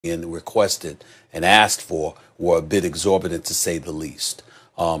and requested and asked for were a bit exorbitant, to say the least.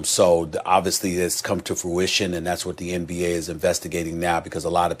 Obviously it's come to fruition, and that's what the NBA is investigating now, because a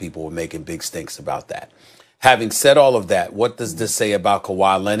lot of people were making big stinks about that. Having said all of that, what does this say about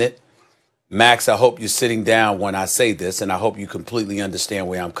Kawhi Leonard? Max, I hope you're sitting down when I say this, and I hope you completely understand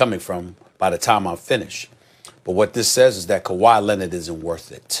where I'm coming from by the time I'm finished. But what this says is that Kawhi Leonard isn't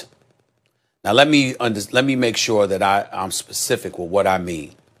worth it. Now, let me make sure that I'm specific with what I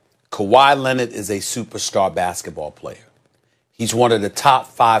mean. Kawhi Leonard is a superstar basketball player. He's one of the top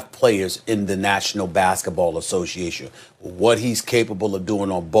 5 players in the National Basketball Association. What he's capable of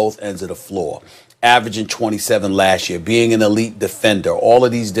doing on both ends of the floor, averaging 27 last year, being an elite defender, all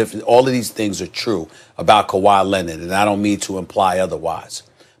of these things are true about Kawhi Leonard, and I don't mean to imply otherwise.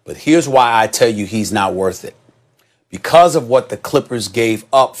 But here's why I tell you he's not worth it. Because of what the Clippers gave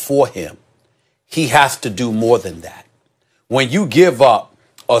up for him, he has to do more than that. When you give up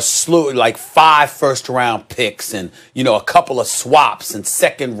a slew, like 5 first-round picks and, a couple of swaps and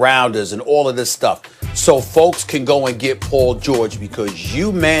second-rounders and all of this stuff, so folks can go and get Paul George because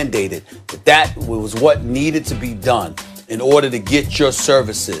you mandated that was what needed to be done in order to get your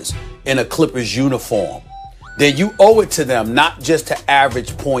services in a Clippers uniform, then you owe it to them not just to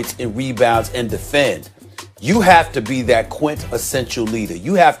average points and rebounds and defend. You have to be that quintessential leader.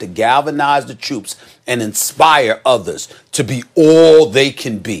 You have to galvanize the troops and inspire others to be all they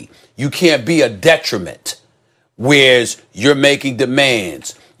can be. You can't be a detriment, whereas you're making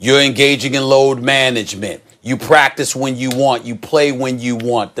demands. You're engaging in load management. You practice when you want. You play when you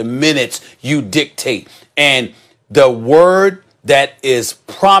want. The minutes you dictate. And the word that is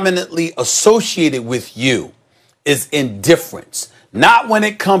prominently associated with you is indifference. Not when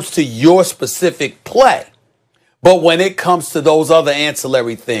it comes to your specific play, but when it comes to those other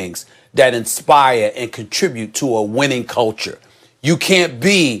ancillary things that inspire and contribute to a winning culture. You can't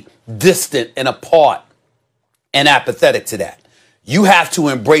be distant and apart and apathetic to that. You have to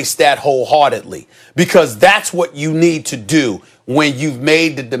embrace that wholeheartedly, because that's what you need to do when you've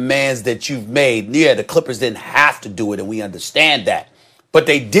made the demands that you've made. Yeah, the Clippers didn't have to do it, and we understand that, but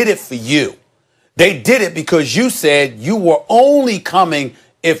they did it for you. They did it because you said you were only coming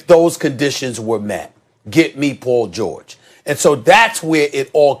if those conditions were met. Get me Paul George. And so that's where it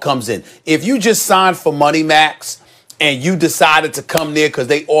all comes in. If you just signed for money, Max, and you decided to come there because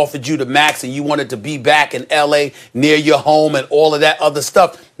they offered you the max and you wanted to be back in L.A. near your home and all of that other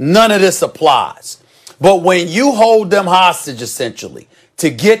stuff, none of this applies. But when you hold them hostage, essentially,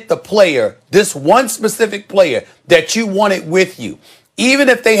 to get the player, this one specific player that you wanted with you, even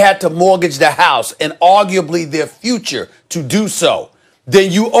if they had to mortgage the house and arguably their future to do so,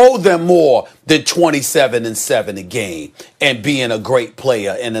 then you owe them more than 27-7 a game and being a great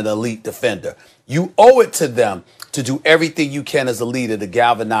player and an elite defender. You owe it to them to do everything you can as a leader to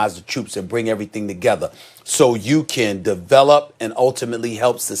galvanize the troops and bring everything together so you can develop and ultimately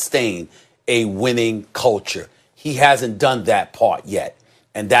help sustain a winning culture. He hasn't done that part yet.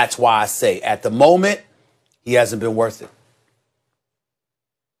 And that's why I say at the moment, he hasn't been worth it.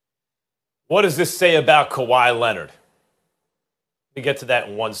 What does this say about Kawhi Leonard? We'll get to that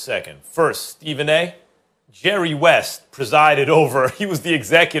in 1 second. First, Stephen A., Jerry West presided over, he was the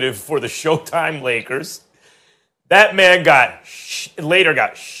executive for the Showtime Lakers. That man later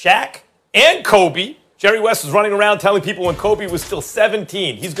got Shaq and Kobe. Jerry West was running around telling people when Kobe was still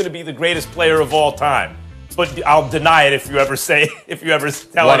 17, he's going to be the greatest player of all time. But I'll deny it if you ever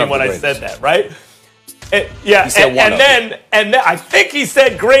tell anyone I said that, right? Yeah, and then I think he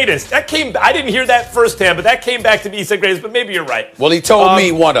said greatest. I didn't hear that firsthand, but that came back to me. He said greatest, but maybe you're right. Well, he told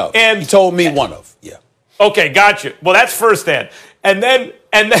me one of. He told me one of. Yeah. Okay, gotcha. Well, that's firsthand. And then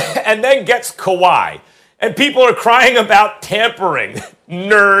gets Kawhi, and people are crying about tampering.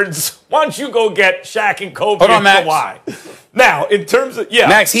 Nerds. Why don't you go get Shaq and Kobe and Kawhi? Now, in terms of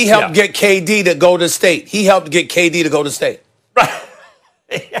Max, he helped get KD to go to state. He helped get KD to go to state. Right.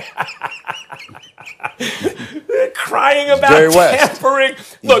 Crying about tampering.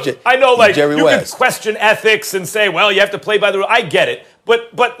 Look, I know, like, you can question ethics and say, well, you have to play by the rules. I get it.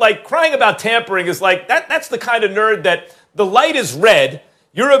 But like, crying about tampering is like, that's the kind of nerd that the light is red.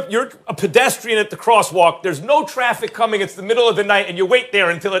 You're a pedestrian at the crosswalk. There's no traffic coming. It's the middle of the night, and you wait there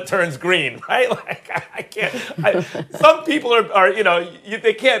until it turns green, right? Like, I can't. Some people are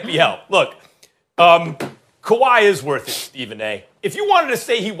they can't be helped. Look, Kawhi is worth it, Stephen A. If you wanted to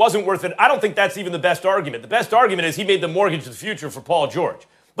say he wasn't worth it, I don't think that's even the best argument. The best argument is he made the mortgage of the future for Paul George.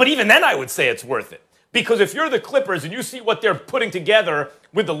 But even then, I would say it's worth it. Because if you're the Clippers and you see what they're putting together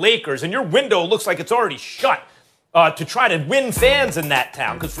with the Lakers, and your window looks like it's already shut to try to win fans in that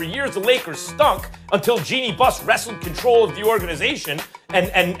town, because for years the Lakers stunk until Jeannie Buss wrestled control of the organization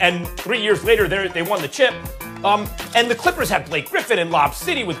and 3 years later they won the chip. And the Clippers had Blake Griffin and Lob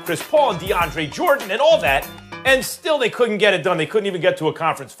City with Chris Paul and DeAndre Jordan and all that, and still they couldn't get it done. They couldn't even get to a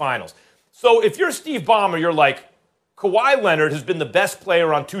conference finals. So if you're Steve Ballmer, you're like, Kawhi Leonard has been the best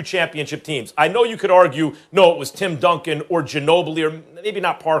player on 2 championship teams. I know you could argue, no, it was Tim Duncan or Ginobili, or maybe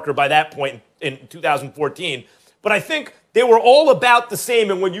not Parker by that point in 2014. But I think they were all about the same.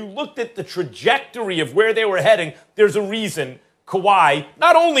 And when you looked at the trajectory of where they were heading, there's a reason Kawhi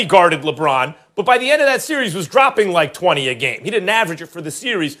not only guarded LeBron, but by the end of that series was dropping like 20 a game. He didn't average it for the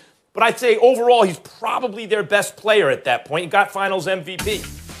series. But I'd say overall, he's probably their best player at that point. He got Finals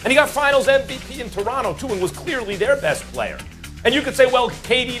MVP. And he got Finals MVP in Toronto, too, and was clearly their best player. And you could say, well,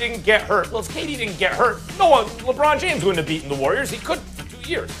 KD didn't get hurt. Well, if KD didn't get hurt, no one, LeBron James wouldn't have beaten the Warriors. He couldn't for 2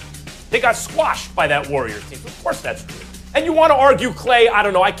 years. They got squashed by that Warriors team. Of course that's true. And you want to argue Clay, I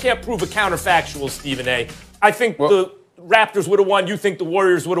don't know. I can't prove a counterfactual, Stephen A. I think the Raptors would have won. You think the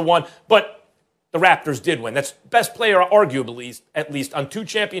Warriors would have won. But the Raptors did win. That's best player, arguably, at least, on 2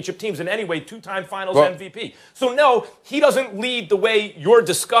 championship teams. And anyway, 2-time Finals MVP. So, no, he doesn't lead the way you're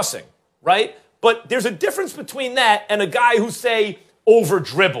discussing, right? But there's a difference between that and a guy who, say,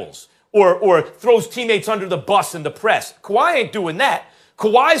 over-dribbles or throws teammates under the bus in the press. Kawhi ain't doing that.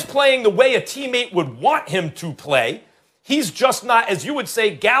 Kawhi's playing the way a teammate would want him to play. He's just not, as you would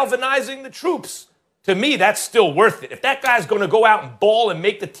say, galvanizing the troops. To me, that's still worth it. If that guy's going to go out and ball and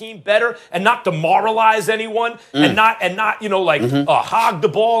make the team better and not demoralize anyone and not hog the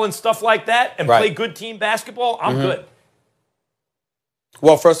ball and stuff like that and play good team basketball, I'm good.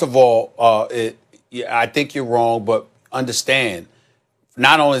 Well, first of all, I think you're wrong, but understand,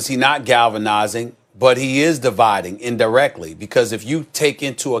 not only is he not galvanizing, but he is dividing indirectly, because if you take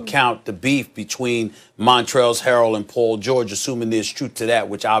into account the beef between Montrezl Harrell and Paul George, assuming there's truth to that,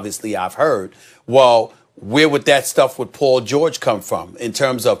 which obviously I've heard, well, where would that stuff with Paul George come from in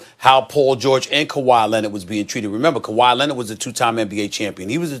terms of how Paul George and Kawhi Leonard was being treated? Remember, Kawhi Leonard was a 2-time NBA champion.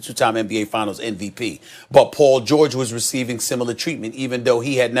 He was a 2-time NBA Finals MVP. But Paul George was receiving similar treatment, even though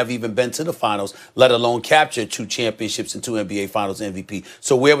he had never even been to the finals, let alone capture 2 championships and 2 NBA Finals MVP.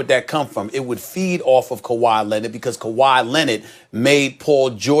 So where would that come from? It would feed off of Kawhi Leonard, because Kawhi Leonard made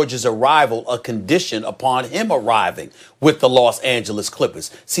Paul George's arrival a condition upon him arriving with the Los Angeles Clippers.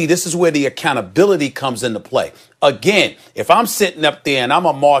 See, this is where the accountability comes into play. Again, if I'm sitting up there and I'm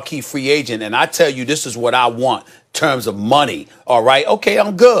a marquee free agent and I tell you this is what I want in terms of money, all right, okay,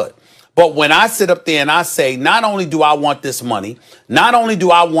 I'm good. But when I sit up there and I say, not only do I want this money, not only do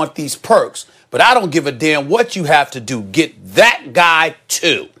I want these perks, but I don't give a damn what you have to do, get that guy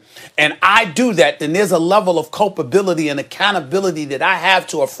too. And I do that, then there's a level of culpability and accountability that I have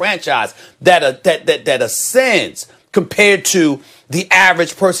to a franchise that ascends compared to the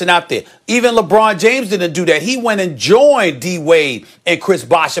average person out there. Even LeBron James didn't do that. He went and joined D. Wade and Chris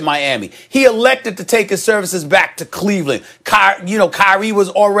Bosh in Miami. He elected to take his services back to Cleveland. Kyrie was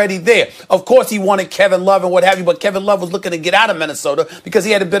already there. Of course, he wanted Kevin Love and what have you, but Kevin Love was looking to get out of Minnesota because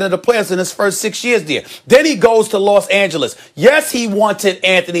he hadn't been in the playoffs in his first 6 years there. Then he goes to Los Angeles. Yes, he wanted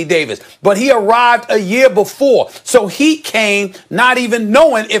Anthony Davis, but he arrived a year before. So he came not even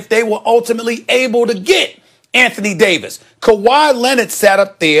knowing if they were ultimately able to get Anthony Davis. Kawhi Leonard sat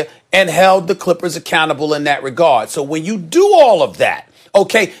up there and held the Clippers accountable in that regard. So when you do all of that,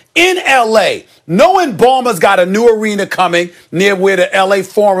 okay, in L.A., knowing Ballmer's got a new arena coming near where the L.A.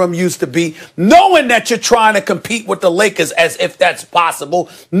 Forum used to be, knowing that you're trying to compete with the Lakers as if that's possible,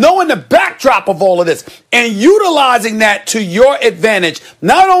 knowing the backdrop of all of this, and utilizing that to your advantage,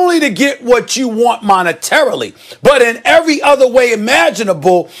 not only to get what you want monetarily, but in every other way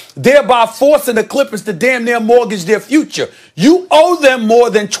imaginable, thereby forcing the Clippers to damn near mortgage their future. You owe them more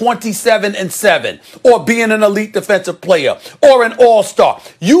than 27-7 or being an elite defensive player or an all-star.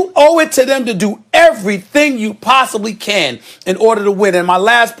 You owe it to them to do everything you possibly can in order to win. And my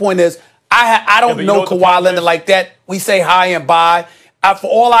last point is, I don't know Kawhi Leonard like that. We say hi and bye. For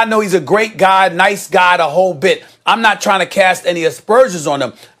all I know, he's a great guy, nice guy, the whole bit. I'm not trying to cast any aspersions on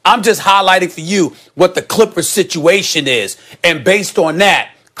him. I'm just highlighting for you what the Clippers situation is. And based on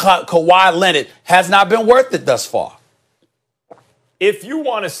that, Kawhi Leonard has not been worth it thus far. If you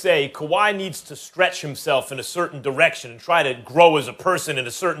want to say Kawhi needs to stretch himself in a certain direction and try to grow as a person in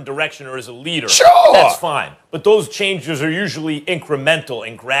a certain direction or as a leader, sure, that's fine. But those changes are usually incremental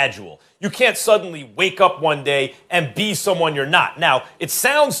and gradual. You can't suddenly wake up one day and be someone you're not. Now, it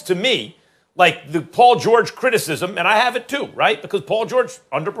sounds to me like the Paul George criticism, and I have it too, right? Because Paul George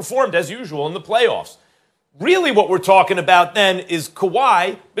underperformed as usual in the playoffs. Really what we're talking about then is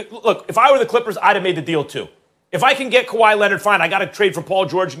Kawhi. Look, if I were the Clippers, I'd have made the deal too. If I can get Kawhi Leonard, fine. I got to trade for Paul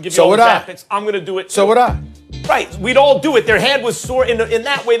George and give you all the draft picks. I'm going to do it too. So would I. Right. We'd all do it. Their hand was sore. In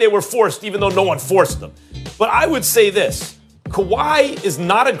that way, they were forced, even though no one forced them. But I would say this. Kawhi is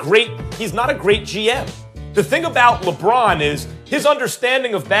not a great GM. The thing about LeBron is his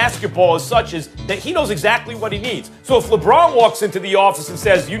understanding of basketball is such as that he knows exactly what he needs. So if LeBron walks into the office and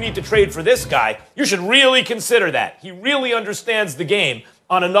says, you need to trade for this guy, you should really consider that. He really understands the game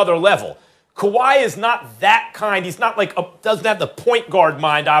on another level. Kawhi is not that kind. He's not doesn't have the point guard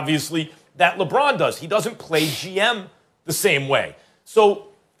mind, obviously, that LeBron does. He doesn't play GM the same way. So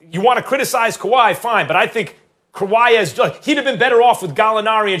you want to criticize Kawhi, fine, but I think Kawhi he'd have been better off with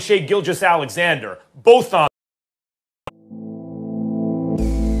Gallinari and Shai Gilgeous-Alexander, both on